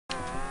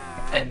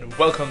And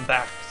welcome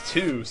back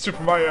to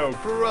Super Mario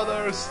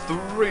Bros.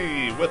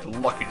 3 with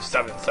Lucky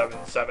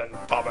 777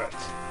 Bobert.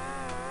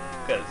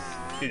 Because,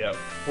 you know,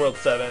 World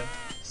 7,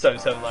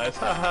 77 lives.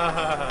 Ha ha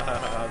ha ha ha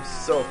ha. I'm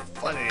so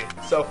funny.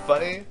 So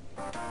funny.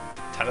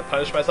 Time to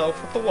punish myself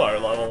with the water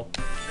level.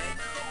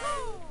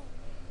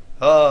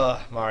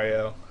 Ah,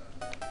 Mario.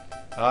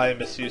 I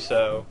miss you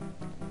so.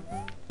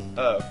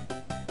 Oh.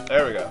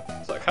 There we go.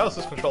 It's like, how's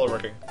this controller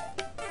working?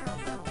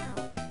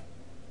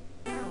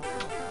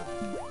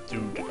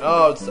 Dude.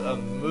 Oh, it's a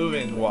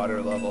moving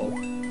water level.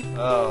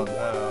 Oh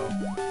no.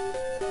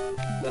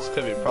 This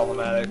could be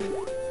problematic.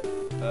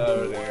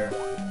 Oh dear.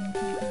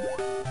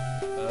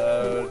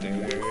 Oh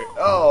dear.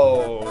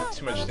 Oh,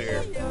 too much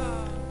deer.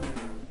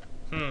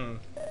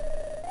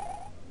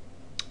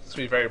 This could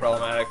be very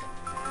problematic.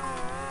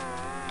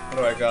 What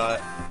do I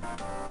got?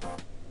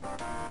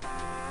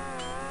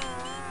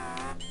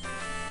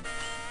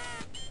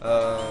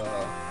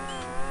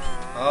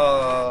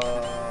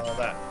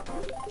 That.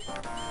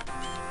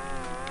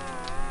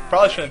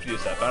 Probably shouldn't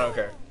use that, but I don't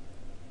care.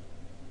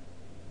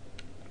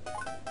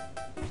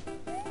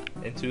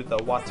 Into the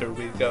water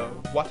we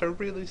go. Water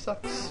really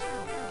sucks.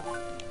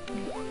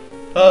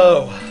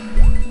 Oh.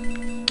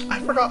 I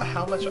forgot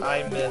how much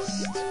I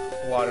missed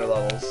water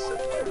levels.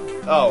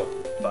 Oh,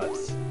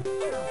 butts.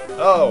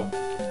 Oh.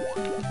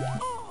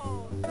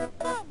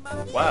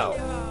 Wow.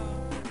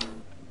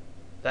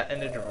 That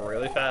ended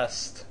really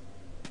fast.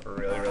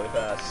 Really, really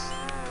fast.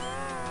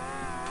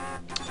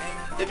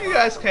 If you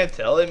guys can't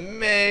tell, it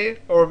may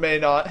or may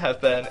not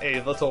have been a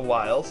little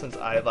while since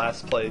I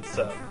last played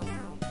some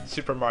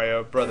Super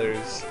Mario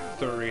Bros.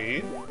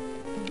 3.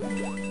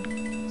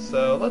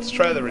 So let's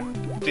try to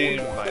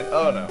redeem my...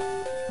 Oh no.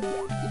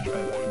 Let's try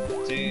to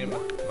redeem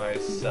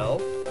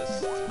myself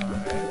this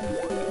time.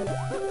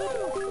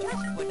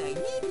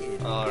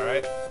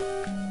 Alright.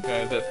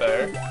 Going a bit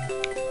better.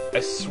 I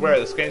swear,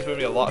 this game's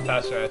moving a lot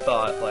faster than I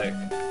thought. Like,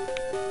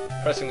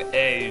 pressing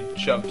A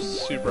jumps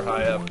super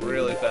high up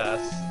really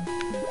fast.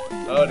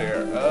 Oh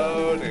dear,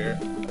 oh dear.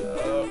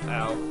 Oh,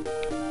 ow.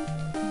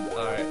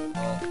 Alright,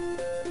 well.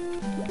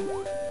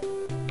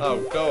 Oh,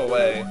 go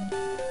away.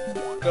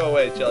 Go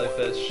away,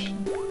 jellyfish.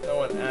 No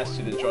one asked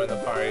you to join the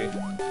party.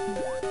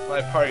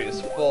 My party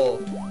is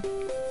full.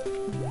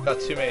 Got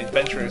too many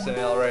adventurers in it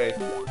already.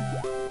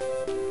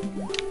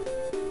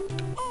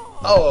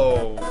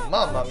 Oh,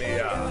 mamma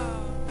mia.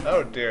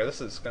 Oh dear, this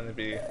is going to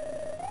be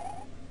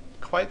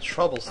quite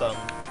troublesome,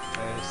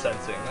 I'm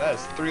sensing. That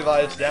is 3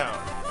 lives down.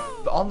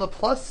 But on the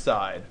plus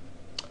side,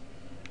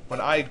 when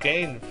I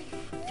gain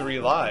 3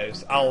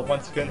 lives, I'll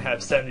once again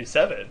have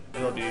 77.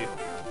 It'll be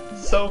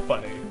so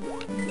funny.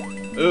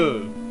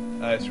 Ooh,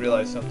 I just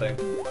realized something.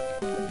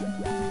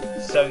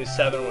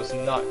 77 was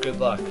not good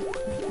luck.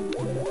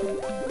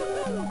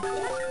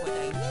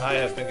 I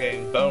have been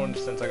getting boned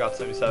since I got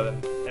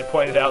 77, and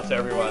pointed out to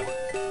everyone.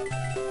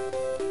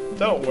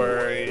 Don't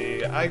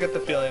worry, I get the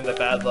feeling that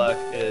bad luck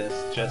is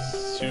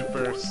just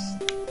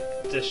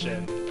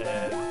superstition,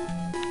 and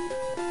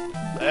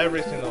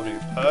everything will be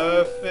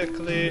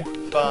perfectly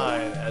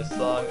fine as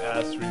long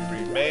as we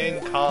remain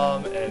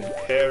calm and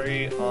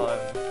carry on.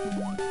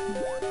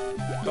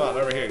 Come on,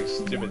 over here, you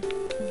stupid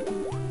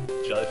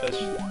jellyfish.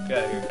 Get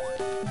out of here.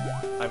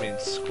 I mean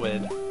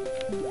squid.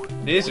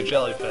 These are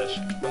jellyfish.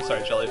 I'm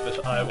sorry, jellyfish.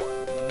 I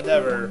will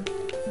never,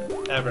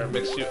 ever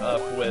mix you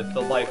up with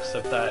the likes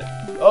of that.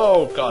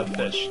 Oh, God,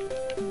 fish.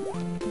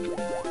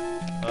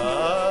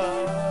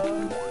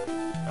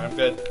 I'm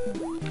good.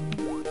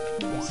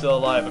 I'm still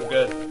alive, I'm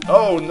good.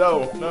 Oh,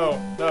 no, no,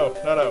 no,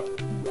 no, no.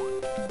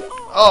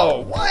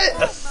 Oh,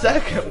 what? A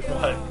second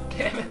one.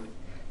 Damn it.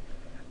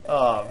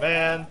 Oh,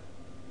 man.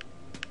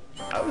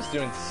 I was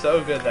doing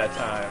so good that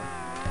time.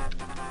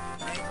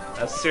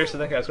 I was seriously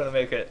thinking I was going to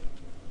make it.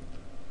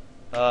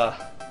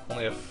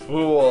 Only a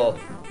fool.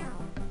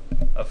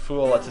 A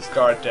fool lets his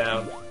guard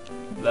down.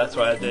 That's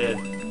what I did.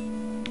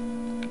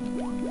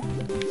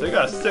 So you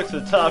gotta stick to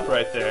the top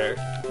right there.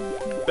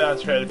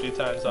 Bounce your head a few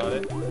times on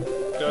it.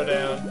 Go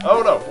down.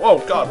 Oh no! Oh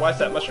god, why is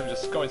that mushroom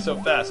just going so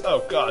fast?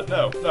 Oh god,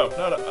 no, no,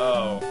 no, no.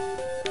 Oh.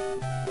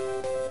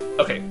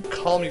 Okay,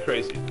 call me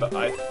crazy, but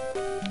I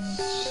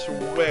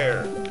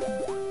swear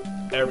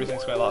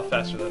everything's going a lot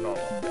faster than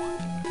normal.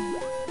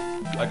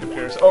 My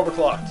computer's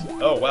overclocked.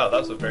 Oh wow, that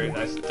was a very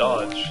nice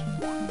dodge.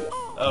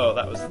 Oh,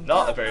 that was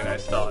not a very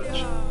nice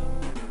dodge.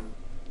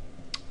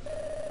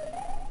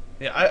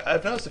 Yeah,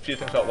 I've noticed a few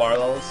things about water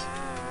levels.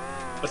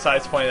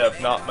 Besides pointing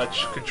out not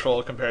much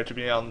control compared to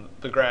being on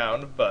the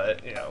ground,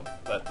 but you know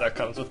that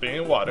comes with being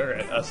in water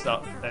and us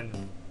not,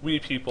 and we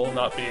people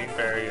not being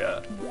very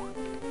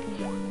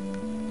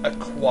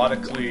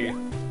aquatically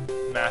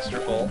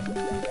masterful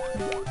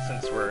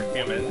since we're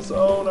humans.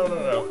 Oh no no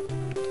no!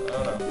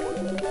 Oh no!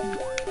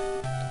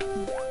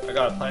 I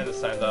got a plan this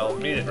time though. I'll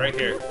meet it right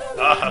here.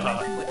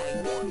 Ah,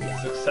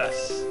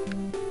 success.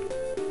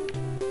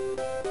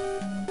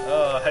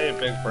 Oh hey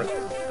Big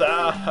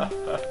Bertha.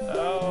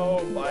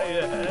 Oh my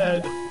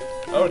head.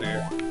 Oh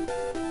dear.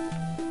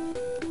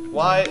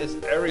 Why is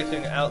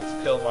everything out to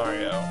kill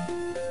Mario?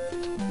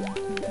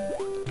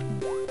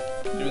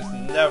 He was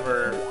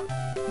never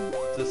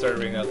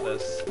deserving of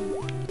this.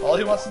 All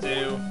he wants to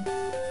do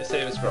is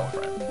save his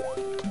girlfriend.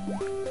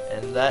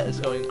 And that is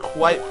going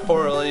quite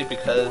poorly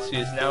because he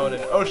is now in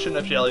an ocean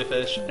of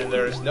jellyfish and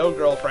there is no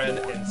girlfriend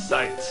in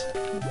sight.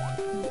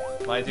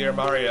 My dear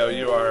Mario,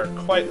 you are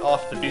quite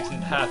off the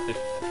beaten path if...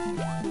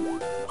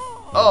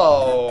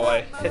 Oh,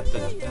 I hit the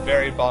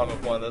very bottom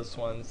of one of those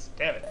ones.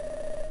 Damn it.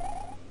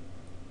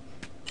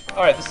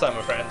 Alright, this time,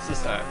 my friends,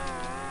 this time.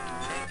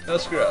 No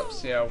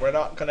screw-ups, you know, we're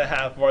not gonna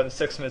have more than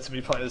 6 minutes to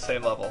be playing the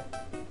same level.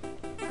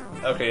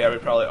 Okay, yeah, we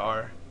probably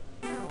are.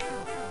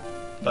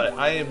 But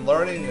I am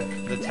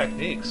learning the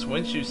techniques.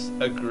 Wouldn't you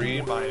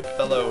agree, my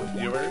fellow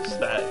viewers,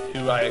 that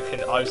who I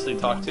can obviously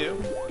talk to?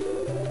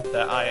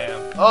 That I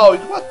am... Oh,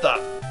 what the...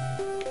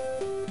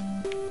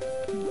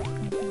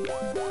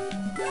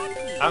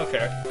 I don't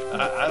care.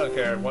 I don't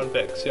care one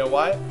bit. 'Cause you know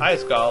why? I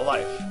just got a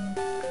life.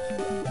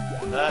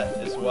 That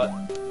is what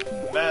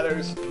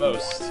matters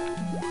most.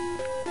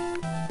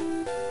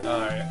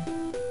 Alright.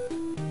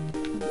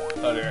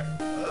 Oh dear.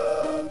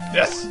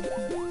 Yes!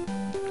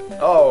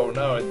 Oh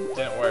no, it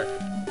didn't work.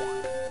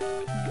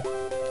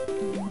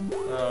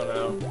 Oh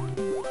no.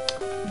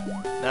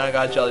 Now I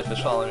got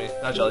jellyfish following me.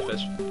 Not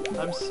jellyfish.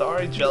 I'm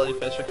sorry,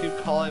 jellyfish. I keep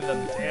calling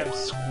them damn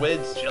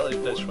squids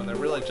jellyfish when they're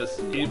really just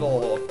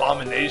evil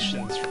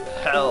abominations from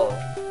hell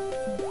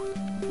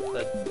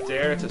that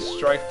dare to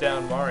strike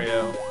down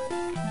Mario.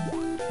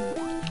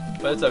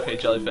 But it's okay,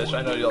 jellyfish.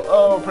 I know you'll...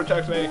 Oh,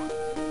 protect me!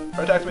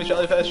 Protect me,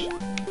 jellyfish!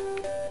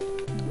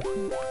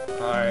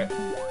 Alright.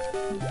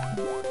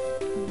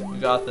 We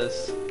got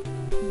this.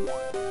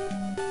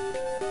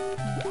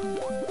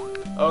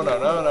 Oh no,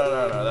 no, no,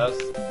 no, no. That was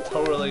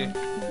totally...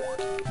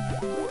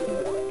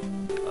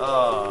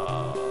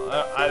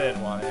 Oh, I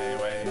didn't want it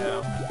anyway, you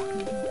know.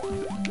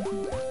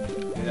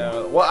 You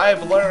know, what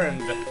I've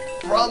learned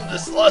from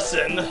this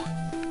lesson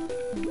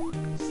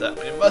is that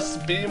we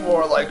must be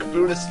more like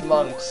Buddhist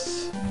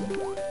monks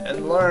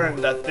and learn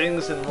that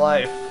things in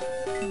life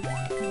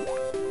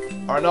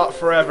are not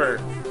forever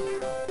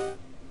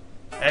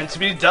and to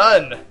be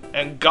done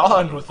and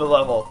gone with the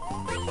level.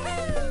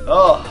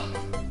 Oh.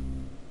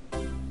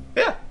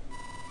 Yeah.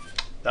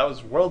 That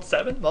was World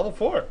 7, Level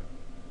 4.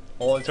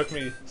 Only took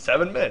me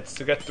 7 minutes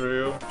to get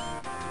through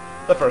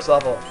the first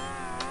level.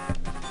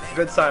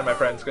 Good sign, my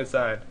friends, good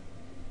sign.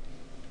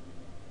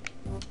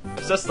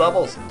 Assist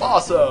levels,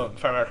 awesome,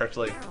 if I remember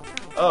correctly.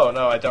 Oh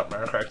no, I don't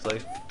remember correctly.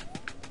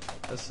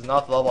 This is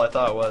not the level I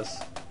thought it was.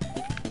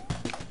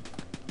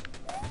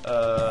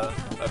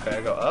 Okay,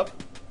 I go up.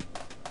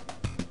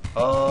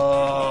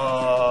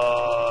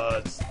 Oh,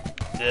 it's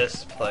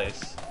this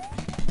place.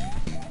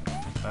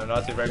 I'm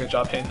not doing a very good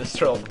job hitting this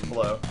turtle from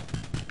below.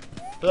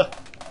 Ugh.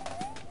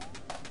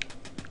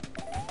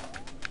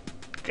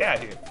 Get out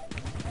of here.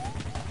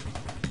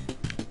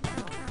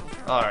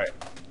 Alright.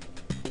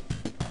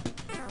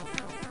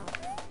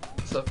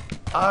 So if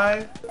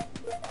I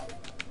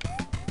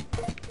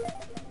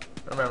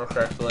remember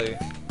correctly,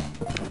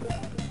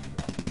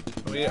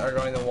 we are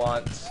going to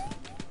want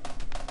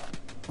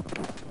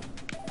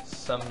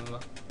some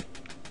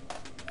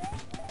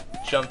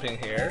jumping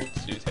here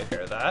to take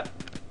care of that.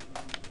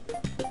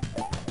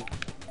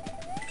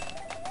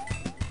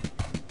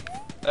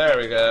 There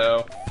we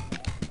go.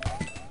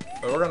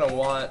 But we're gonna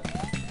want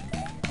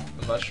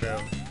the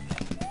mushroom.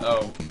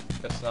 Oh,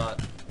 guess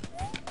not.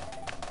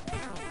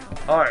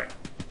 Alright.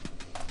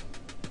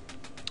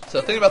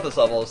 So the thing about this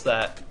level is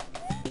that...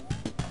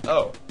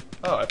 Oh,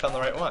 I found the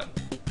right one.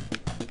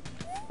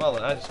 Well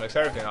then, that just makes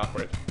everything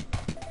awkward.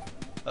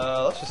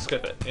 Let's just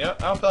skip it. Yeah,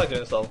 I don't feel like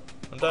doing this level.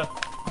 I'm done.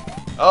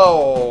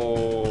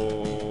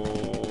 Oh,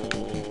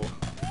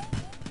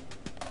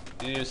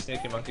 you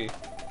sneaky monkey.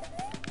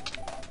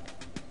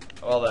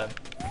 Well then.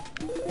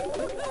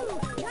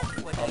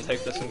 I'll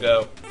take this and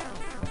go.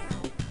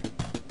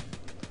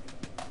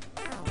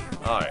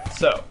 Alright,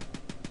 so.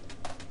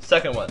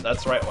 Second one,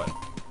 that's the right one.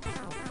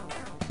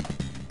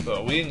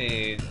 But we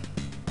need...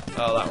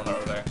 Oh, that one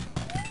over there.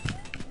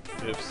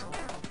 Oops.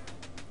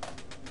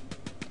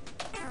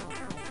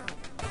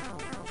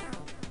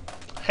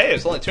 Hey,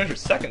 it's only 200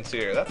 seconds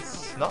here.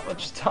 That's not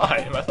much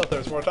time. I thought there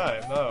was more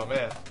time. Oh,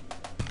 man.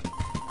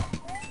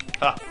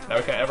 Ha! Now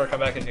we can't ever come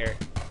back in here.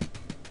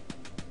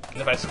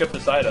 And if I skip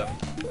this item,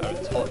 I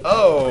would totally...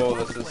 Oh,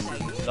 this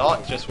is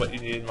not just what you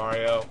need,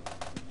 Mario.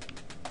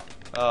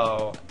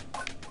 Oh.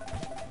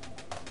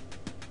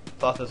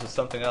 Thought this was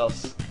something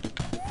else.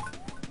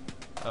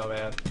 Oh,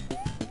 man.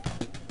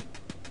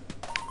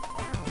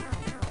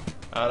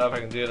 I don't know if I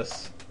can do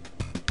this.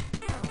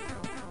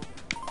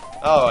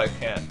 Oh, I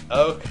can't.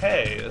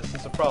 Okay, this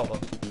is a problem.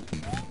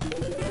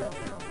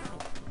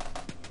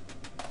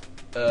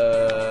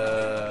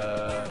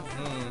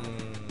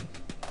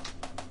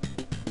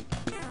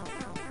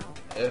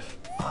 If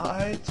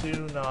I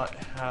do not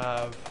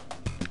have...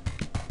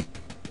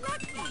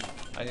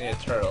 I need a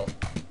turtle.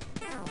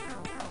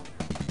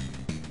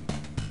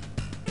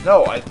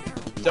 No, I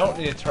don't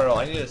need a turtle.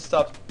 I need to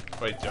stop...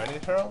 Wait, do I need a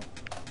turtle?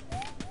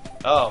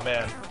 Oh,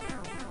 man.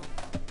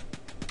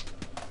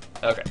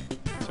 Okay.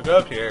 So go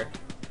up here,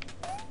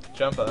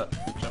 jump up,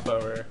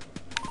 jump over.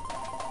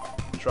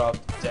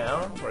 Drop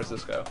down? Where does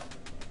this go?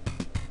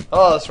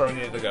 Oh, that's where we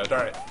need to go.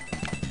 Darn it.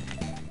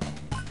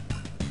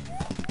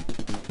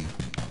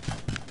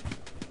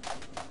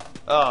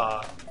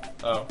 Ah.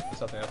 Oh, there's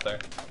something up there.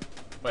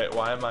 Wait,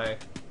 why am I...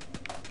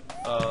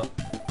 Oh.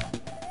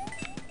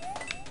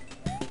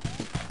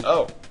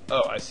 Oh,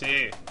 I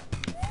see.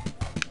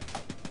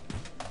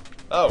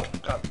 Oh,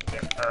 god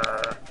damn.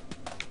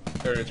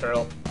 Very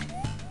turtle.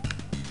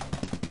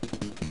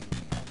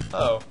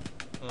 Oh.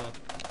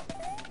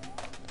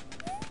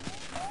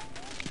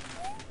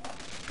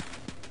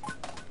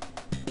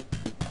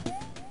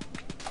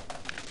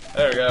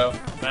 There we go.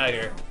 I'm out of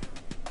here.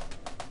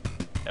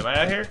 Am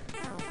I out here?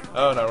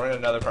 Oh no, we're in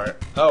another part.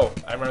 Oh,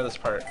 I remember this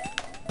part.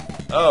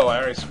 Oh, I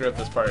already screwed up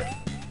this part.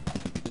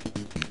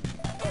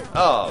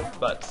 Oh,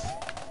 but...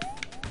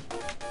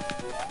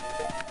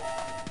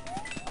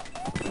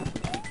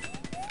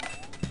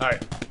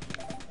 Alright.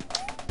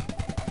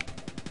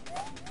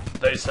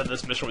 They said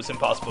this mission was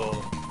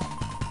impossible.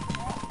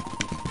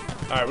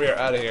 Alright, we are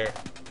out of here.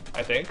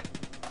 I think.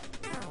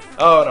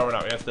 Oh, no, we're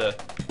not. We have to...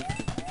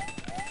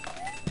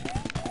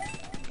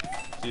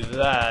 do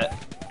that.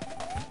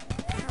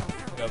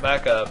 Go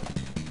back up.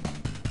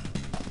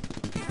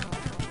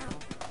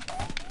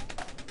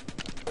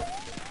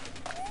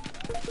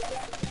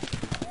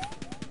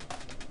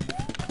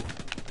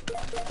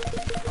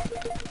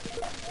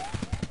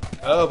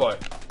 Oh boy.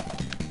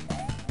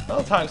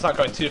 Well, time's not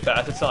going too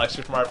fast. It's not like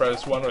Super Mario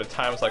Bros. 1 where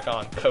time was like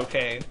on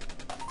cocaine.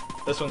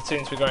 This one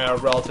seems to be going out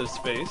of relative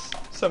space,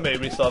 so maybe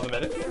we still have a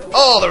minute.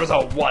 Oh, there was a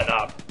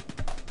 1-up!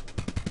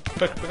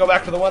 Quick, we go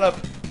back for the 1-up.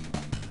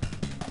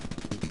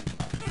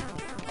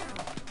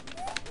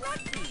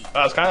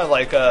 Wow, it's kind of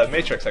like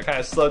Matrix. I kind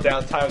of slowed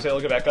down time, was able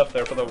to get back up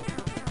there for the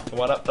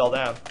 1-up fell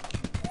down.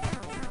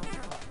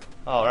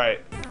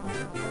 Alright.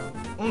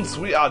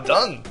 Sweet,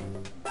 done!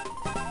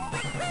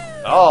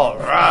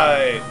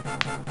 Alright!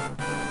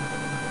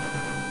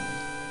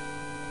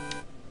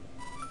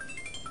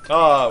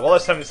 Oh, well,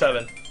 it's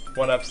 77.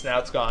 1-ups, now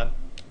it's gone.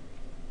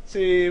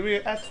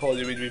 See, I told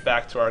you we'd be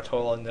back to our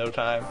total in no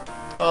time.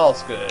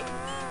 All's good.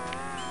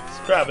 Let's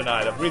grab an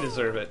item. We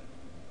deserve it.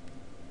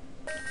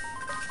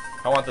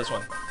 I want this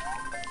one.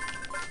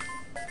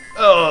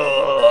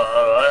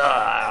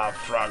 Oh,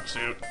 frog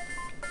suit.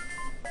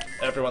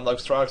 Everyone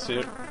loves frog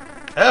suit.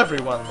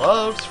 Everyone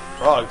loves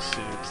frog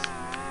suit.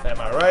 Am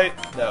I right?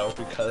 No,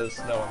 because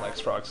no one likes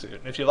frog suit.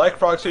 And if you like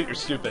frog suit, you're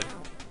stupid.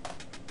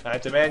 I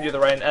demand you to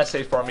write an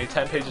essay for me,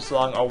 10 pages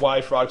long, on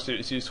why frog suit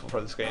is useful for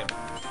this game.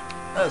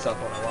 That is not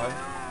the one I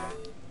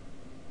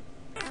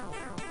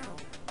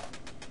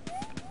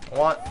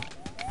want.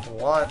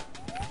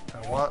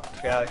 I want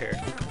to get out of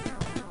here.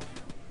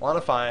 Want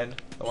to find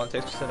the one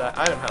that takes us to that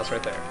item house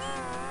right there.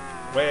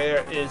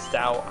 Where is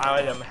thou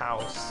item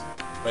house?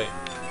 Wait,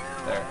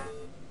 there.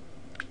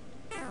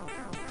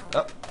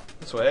 Oh,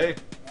 this way.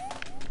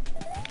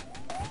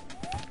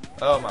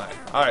 Oh my.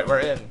 Alright, we're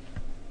in.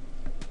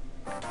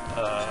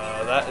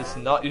 That is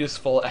not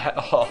useful at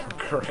all.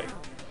 Great.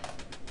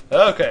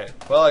 Okay,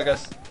 well I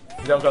guess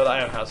we don't go to the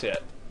item house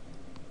yet.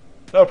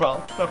 No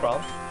problem, no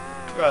problem.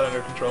 Got it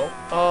under control.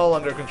 All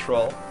under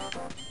control.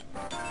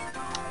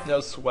 No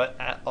sweat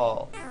at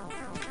all.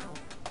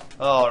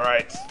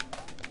 Alright.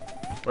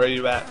 Where are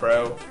you at,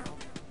 bro?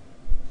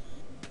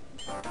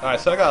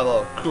 Alright, so I got a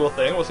little cool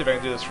thing. We'll see if I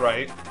can do this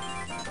right.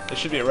 This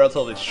should be a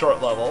relatively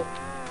short level.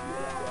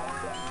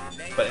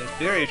 But in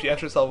theory, if you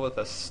enter this level with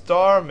a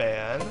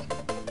Starman...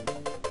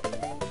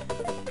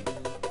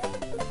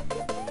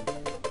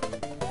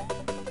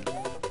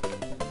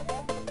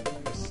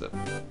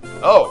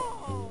 Oh!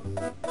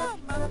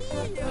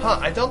 Huh,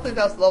 I don't think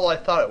that's the level I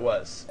thought it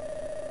was.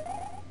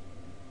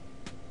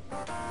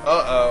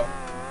 Uh-oh.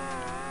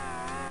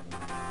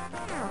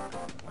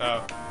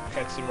 Oh,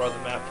 can't see more of the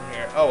map from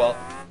here. Oh well.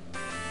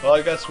 Well,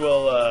 I guess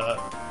we'll,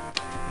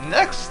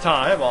 next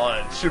time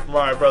on Super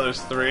Mario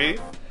Bros. 3,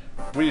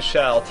 we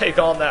shall take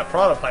on that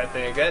Piranha Plant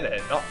thing again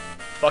and not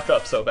fuck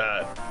up so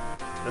bad.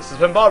 This has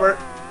been Bobert.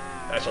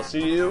 I shall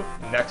see you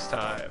next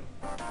time.